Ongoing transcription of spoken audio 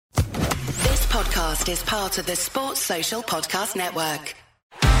podcast is part of the Sports Social Podcast Network.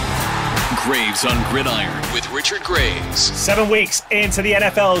 Graves on Gridiron with Richard Graves. 7 weeks into the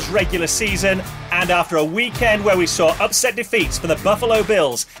NFL's regular season, and after a weekend where we saw upset defeats for the Buffalo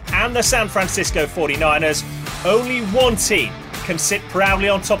Bills and the San Francisco 49ers, only one team can sit proudly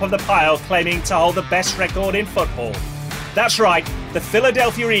on top of the pile claiming to hold the best record in football. That's right, the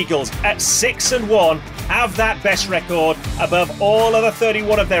Philadelphia Eagles at 6-1 have that best record above all other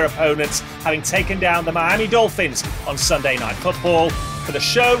 31 of their opponents, having taken down the Miami Dolphins on Sunday Night Football. For the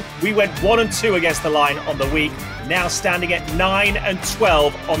show, we went 1-2 against the line on the week, now standing at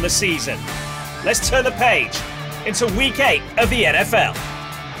 9-12 on the season. Let's turn the page into Week 8 of the NFL.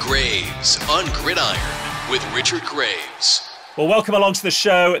 Graves on Gridiron with Richard Graves. Well, welcome along to the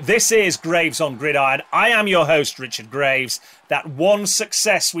show. This is Graves on Gridiron. I am your host, Richard Graves. That one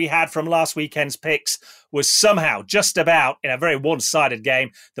success we had from last weekend's picks was somehow, just about, in a very one-sided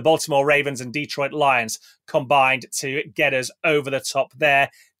game, the Baltimore Ravens and Detroit Lions combined to get us over the top there.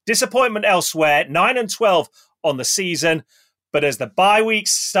 Disappointment elsewhere, 9-12 on the season. But as the bye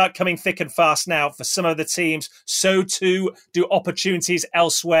weeks start coming thick and fast now for some of the teams, so too do opportunities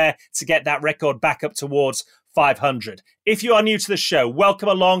elsewhere to get that record back up towards 500. If you are new to the show, welcome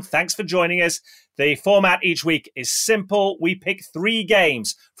along. Thanks for joining us. The format each week is simple. We pick 3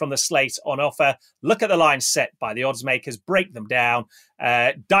 games from the slate on offer, look at the lines set by the odds makers, break them down,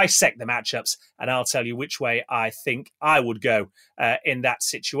 dissect the matchups, and I'll tell you which way I think I would go in that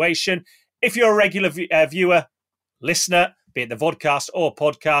situation. If you're a regular viewer, listener, be it the vodcast or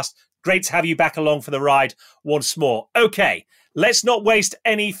podcast, great to have you back along for the ride once more. Okay, let's not waste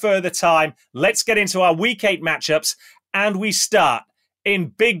any further time. Let's get into our Week 8 matchups, and we start in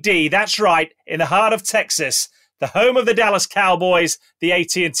Big D. That's right, in the heart of Texas, the home of the Dallas Cowboys, the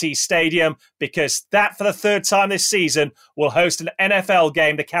AT&T Stadium, because that, for the third time this season, will host an NFL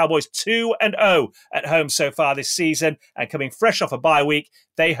game. The Cowboys 2-0 at home so far this season, and coming fresh off a bye week,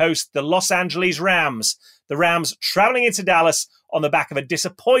 they host the Los Angeles Rams. The Rams traveling into Dallas on the back of a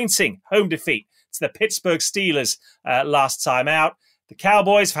disappointing home defeat to the Pittsburgh Steelers last time out. The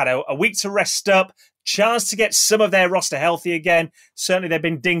Cowboys have had a week to rest up, chance to get some of their roster healthy again. Certainly they've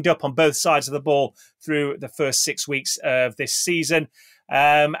been dinged up on both sides of the ball through the first 6 weeks of this season.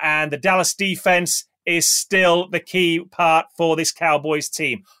 And the Dallas defense is still the key part for this Cowboys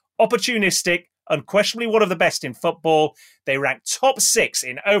team. Opportunistic, unquestionably one of the best in football. They rank top 6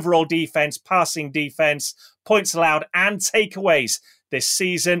 in overall defense, passing defense, points allowed and takeaways this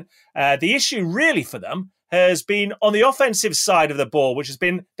season. The issue really for them has been on the offensive side of the ball, which has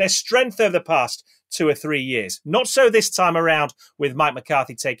been their strength over the past 2 or 3 years. Not so this time around with Mike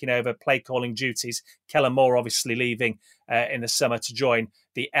McCarthy taking over play calling duties. Kellen Moore obviously leaving in the summer to join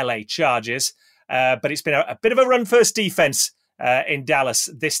the LA Chargers. But it's been a bit of a run-first defense in Dallas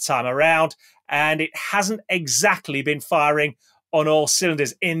this time around, and it hasn't exactly been firing on all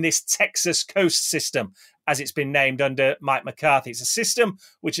cylinders in this Texas coast system, as it's been named under Mike McCarthy. It's a system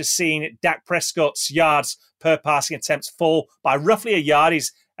which has seen Dak Prescott's yards per passing attempts fall by roughly a yard.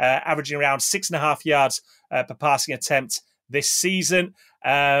 He's averaging around 6.5 yards per passing attempt this season.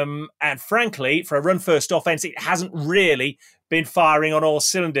 And frankly, for a run-first offense, it hasn't really been firing on all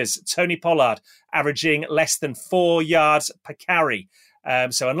cylinders. Tony Pollard averaging less than 4 yards per carry.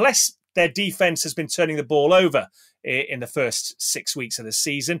 So unless their defense has been turning the ball over in the first 6 weeks of the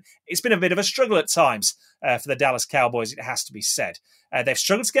season, it's been a bit of a struggle at times for the Dallas Cowboys, it has to be said. They've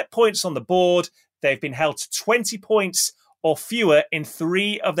struggled to get points on the board. They've been held to 20 points or fewer in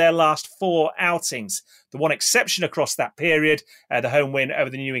 3 of their last 4 outings. The one exception across that period, the home win over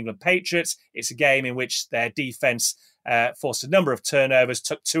the New England Patriots. It's a game in which their defense forced a number of turnovers,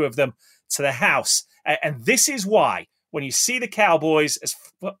 took 2 of them to the house. And this is why, when you see the Cowboys as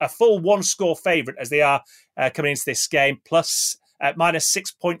a full one-score favourite as they are coming into this game, plus minus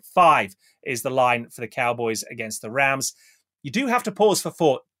 6.5 is the line for the Cowboys against the Rams, you do have to pause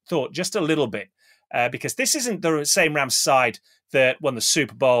for thought just a little bit, because this isn't the same Rams side that won the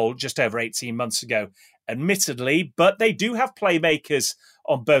Super Bowl just over 18 months ago, admittedly, but they do have playmakers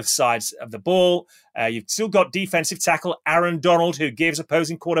on both sides of the ball. You've still got defensive tackle Aaron Donald, who gives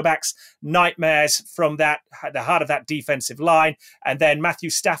opposing quarterbacks nightmares from the heart of that defensive line. And then Matthew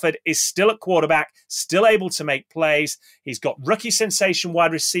Stafford is still at quarterback, still able to make plays. He's got rookie sensation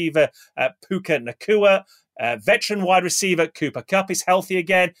wide receiver Puka Nacua. Veteran wide receiver Cooper Kupp is healthy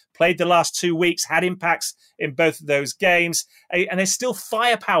again, played the last 2 weeks, had impacts in both of those games. And there's still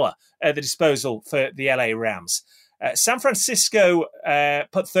firepower at the disposal for the LA Rams. San Francisco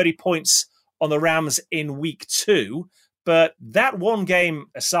put 30 points on the Rams in week 2, But that one game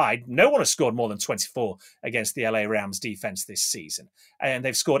aside, no one has scored more than 24 against the LA Rams defense this season. And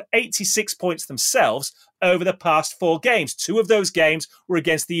they've scored 86 points themselves over the past 4 games. 2 of those games were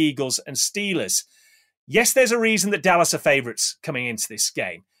against the Eagles and Steelers. Yes, there's a reason that Dallas are favorites coming into this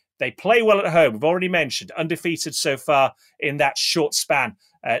game. They play well at home. We've already mentioned undefeated so far in that short span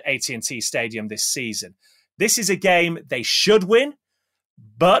at AT&T Stadium this season. This is a game they should win,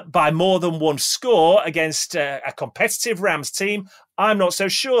 but by more than one score against a competitive Rams team, I'm not so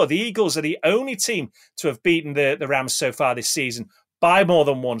sure. The Eagles are the only team to have beaten the Rams so far this season by more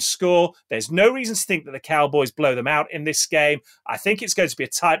than one score. There's no reason to think that the Cowboys blow them out in this game. I think it's going to be a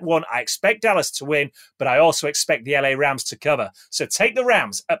tight one. I expect Dallas to win, but I also expect the LA Rams to cover. So take the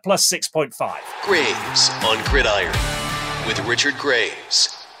Rams at plus 6.5. Graves on Gridiron with Richard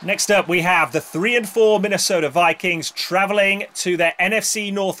Graves. Next up, we have the 3-4 Minnesota Vikings traveling to their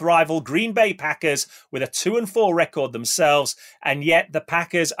NFC North rival Green Bay Packers with a 2-4 record themselves, and yet the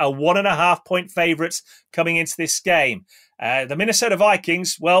Packers are 1.5-point favorites coming into this game. The Minnesota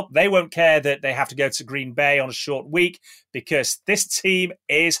Vikings, well, they won't care that they have to go to Green Bay on a short week because this team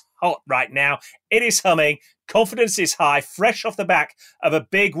is hot right now. It is humming. Confidence is high, fresh off the back of a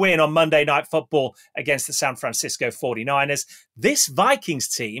big win on Monday Night Football against the San Francisco 49ers. This Vikings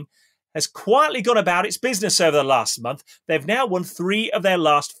team has quietly gone about its business over the last month. They've now won 3 of their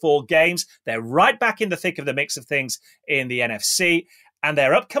last 4 games. They're right back in the thick of the mix of things in the NFC. And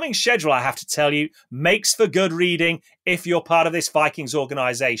their upcoming schedule, I have to tell you, makes for good reading if you're part of this Vikings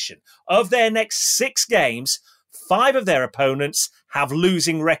organization. Of their next 6 games, 5 of their opponents have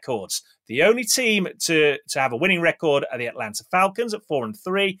losing records. The only team to have a winning record are the Atlanta Falcons at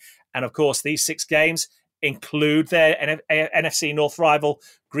 4-3. And of course, these 6 games include their NFC North rival,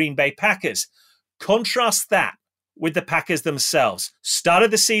 Green Bay Packers. Contrast that with the Packers themselves. Started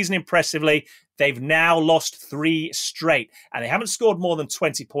the season impressively. They've now lost 3 straight, and they haven't scored more than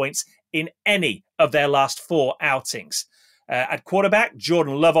 20 points in any of their last 4 outings. At quarterback,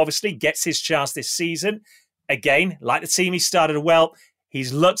 Jordan Love obviously gets his chance this season. Again, like the team, he started well.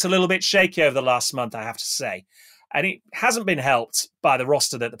 He's looked a little bit shaky over the last month, I have to say. And it hasn't been helped by the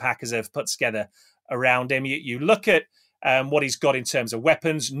roster that the Packers have put together around him. You look at what he's got in terms of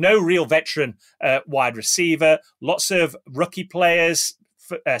weapons. No real veteran wide receiver. Lots of rookie players,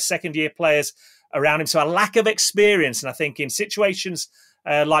 second-year players around him. So a lack of experience. And I think in situations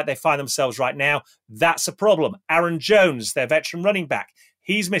like they find themselves right now, that's a problem. Aaron Jones, their veteran running back,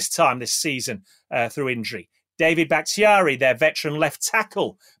 he's missed time this season through injury. David Bakhtiari, their veteran left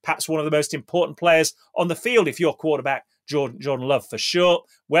tackle, perhaps one of the most important players on the field if you're quarterback Jordan Love for sure.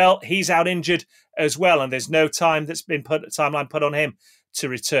 Well, he's out injured as well, and there's no time that's been timeline put on him to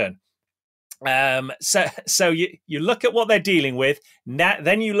return. So you look at what they're dealing with.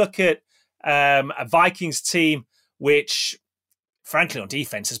 Then you look at a Vikings team which, frankly, on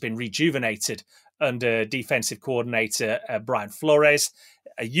defense has been rejuvenated under defensive coordinator Brian Flores,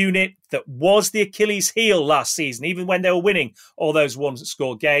 a unit that was the Achilles heel last season, even when they were winning all those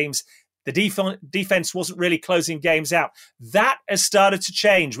one-score games. The defense wasn't really closing games out. That has started to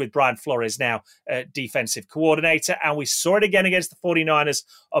change with Brian Flores now, defensive coordinator, and we saw it again against the 49ers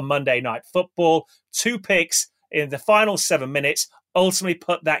on Monday Night Football. 2 picks in the final 7 minutes ultimately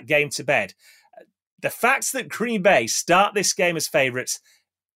put that game to bed. The fact that Green Bay start this game as favourites,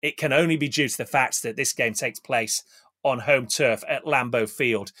 it can only be due to the fact that this game takes place on home turf at Lambeau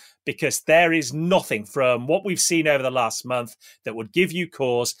Field, because there is nothing from what we've seen over the last month that would give you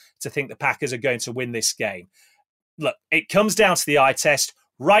cause to think the Packers are going to win this game. Look, it comes down to the eye test.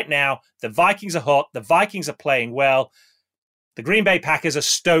 Right now, the Vikings are hot. The Vikings are playing well. The Green Bay Packers are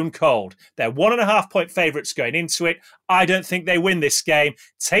stone cold. They're 1.5-point favourites going into it. I don't think they win this game.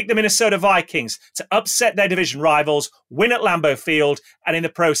 Take the Minnesota Vikings to upset their division rivals, win at Lambeau Field, and in the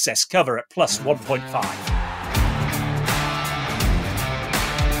process cover at plus 1.5.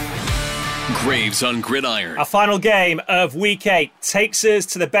 Graves on Gridiron. Our final game of Week 8 takes us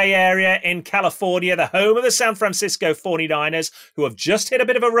to the Bay Area in California, the home of the San Francisco 49ers, who have just hit a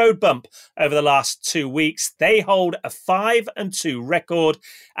bit of a road bump over the last 2 weeks. They hold a 5-2 record,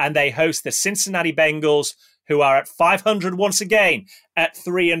 and they host the Cincinnati Bengals, who are at 500 once again at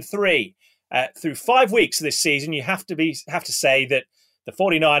 3-3. Through 5 weeks of this season, you have to say that the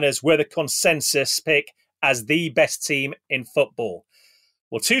 49ers were the consensus pick as the best team in football.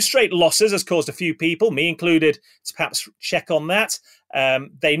 Well, 2 straight losses has caused a few people, me included, to perhaps check on that.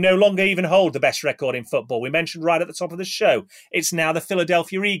 They no longer even hold the best record in football. We mentioned right at the top of the show, it's now the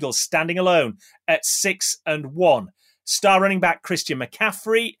Philadelphia Eagles standing alone at 6-1. Star running back Christian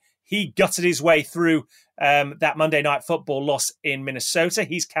McCaffrey, he gutted his way through that Monday Night Football loss in Minnesota.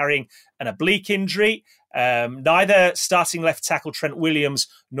 He's carrying an oblique injury. Neither starting left tackle Trent Williams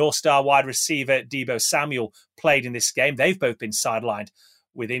nor star wide receiver Deebo Samuel played in this game. They've both been sidelined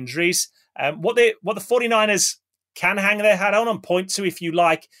with injuries. What the 49ers can hang their hat on and point to, if you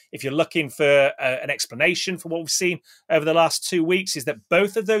like, if you're looking for an explanation for what we've seen over the last 2 weeks, is that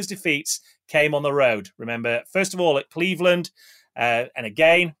both of those defeats came on the road. Remember, first of all, at Cleveland, and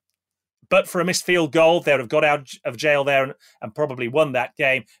again, but for a missed field goal, they would have got out of jail there and probably won that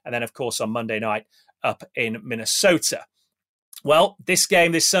game. And then, of course, on Monday night up in Minnesota. Well, this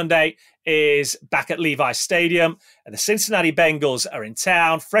game this Sunday is back at Levi Stadium. And the Cincinnati Bengals are in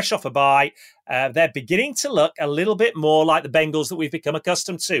town, fresh off a bye. They're beginning to look a little bit more like the Bengals that we've become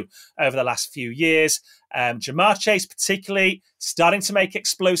accustomed to over the last few years. Jamar Chase particularly starting to make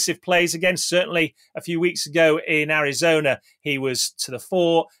explosive plays again. Certainly a few weeks ago in Arizona, he was to the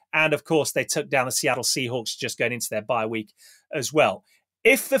fore. And, of course, they took down the Seattle Seahawks just going into their bye week as well.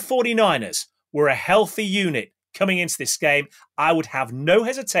 If the 49ers were a healthy unit coming into this game, I would have no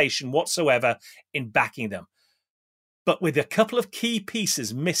hesitation whatsoever in backing them. But with a couple of key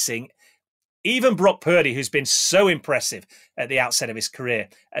pieces missing, even Brock Purdy, who's been so impressive at the outset of his career,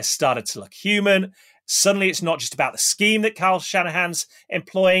 has started to look human. Suddenly, it's not just about the scheme that Kyle Shanahan's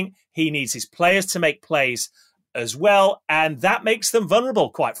employing. He needs his players to make plays as well, and that makes them vulnerable,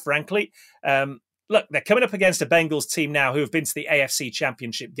 quite frankly. Look, they're coming up against a Bengals team now who have been to the AFC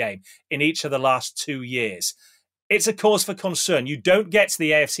Championship game in each of the last 2 years. It's a cause for concern. You don't get to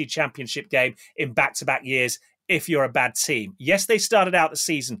the AFC Championship game in back-to-back years if you're a bad team. Yes, they started out the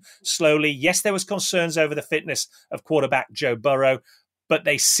season slowly. Yes, there was concerns over the fitness of quarterback Joe Burrow, but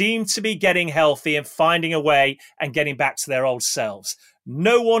they seem to be getting healthy and finding a way and getting back to their old selves.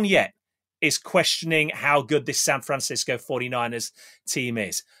 No one yet is questioning how good this San Francisco 49ers team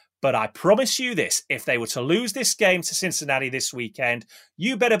is. But I promise you this, if they were to lose this game to Cincinnati this weekend,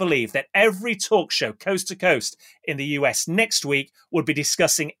 you better believe that every talk show coast to coast in the US next week would be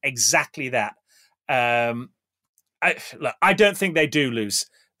discussing exactly that. I don't think they do lose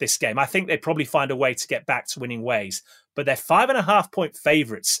this game. I think they'd probably find a way to get back to winning ways. But they're 5.5-point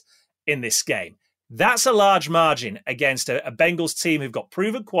favorites in this game. That's a large margin against a Bengals team who've got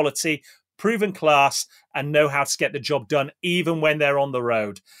proven quality, proven class, and know how to get the job done even when they're on the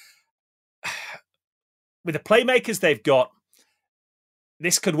road. With the playmakers they've got,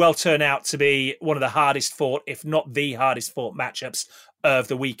 this could well turn out to be one of the hardest fought, if not the hardest fought matchups of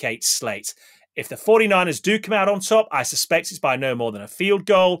the Week 8 slate. If the 49ers do come out on top, I suspect it's by no more than a field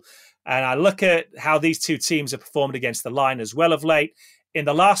goal. And I look at how these two teams have performed against the line as well of late. In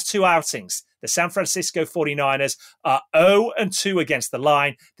the last two outings, the San Francisco 49ers are 0-2 against the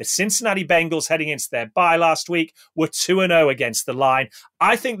line. The Cincinnati Bengals, heading into their bye last week, were 2-0 against the line.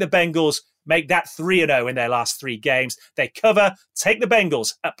 I think the Bengals make that 3-0 in their last 3 games. They cover, take the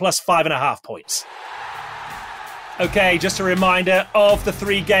Bengals at plus 5.5 points. Okay, just a reminder of the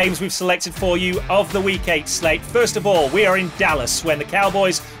 3 games we've selected for you of the Week 8 slate. First of all, we are in Dallas when the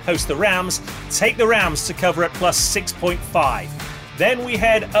Cowboys host the Rams. Take the Rams to cover at plus 6.5. Then we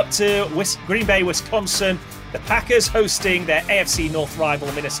head up to Green Bay, Wisconsin. The Packers hosting their AFC North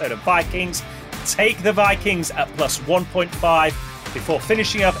rival Minnesota Vikings. Take the Vikings at plus 1.5 before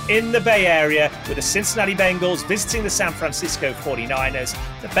finishing up in the Bay Area with the Cincinnati Bengals visiting the San Francisco 49ers.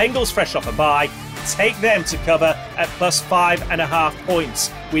 The Bengals fresh off a bye. Take them to cover at plus 5.5 points.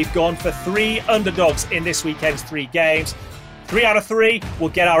 We've gone for 3 underdogs in this weekend's 3 games. 3 out of 3 will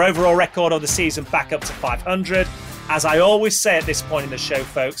get our overall record of the season back up to 500. As I always say at this point in the show,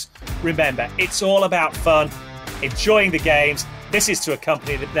 folks, remember, it's all about fun, enjoying the games. This is to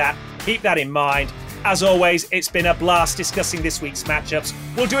accompany that. Keep that in mind. As always, it's been a blast discussing this week's matchups.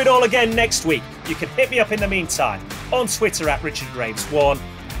 We'll do it all again next week. You can hit me up in the meantime on Twitter at RichardGraves1,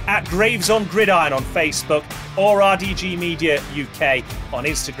 at Graves on Gridiron on Facebook, or RDG Media UK on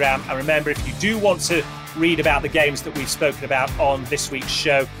Instagram. And remember, if you do want to read about the games that we've spoken about on this week's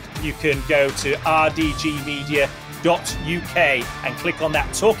show, you can go to rdgmedia.uk and click on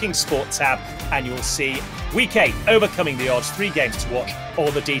that Talking Sport tab, and you'll see Week 8, Overcoming the Odds, 3 games to watch. All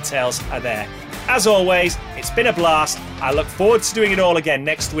the details are there. As always, it's been a blast. I look forward to doing it all again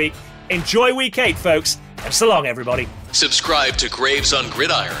next week. Enjoy Week 8, folks, and so long, everybody. Subscribe to Graves on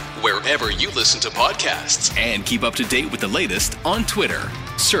Gridiron wherever you listen to podcasts. And keep up to date with the latest on Twitter.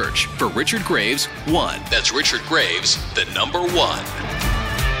 Search for Richard Graves 1. That's Richard Graves, the number 1.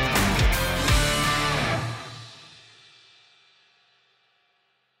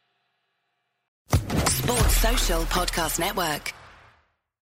 Sports Social Podcast Network.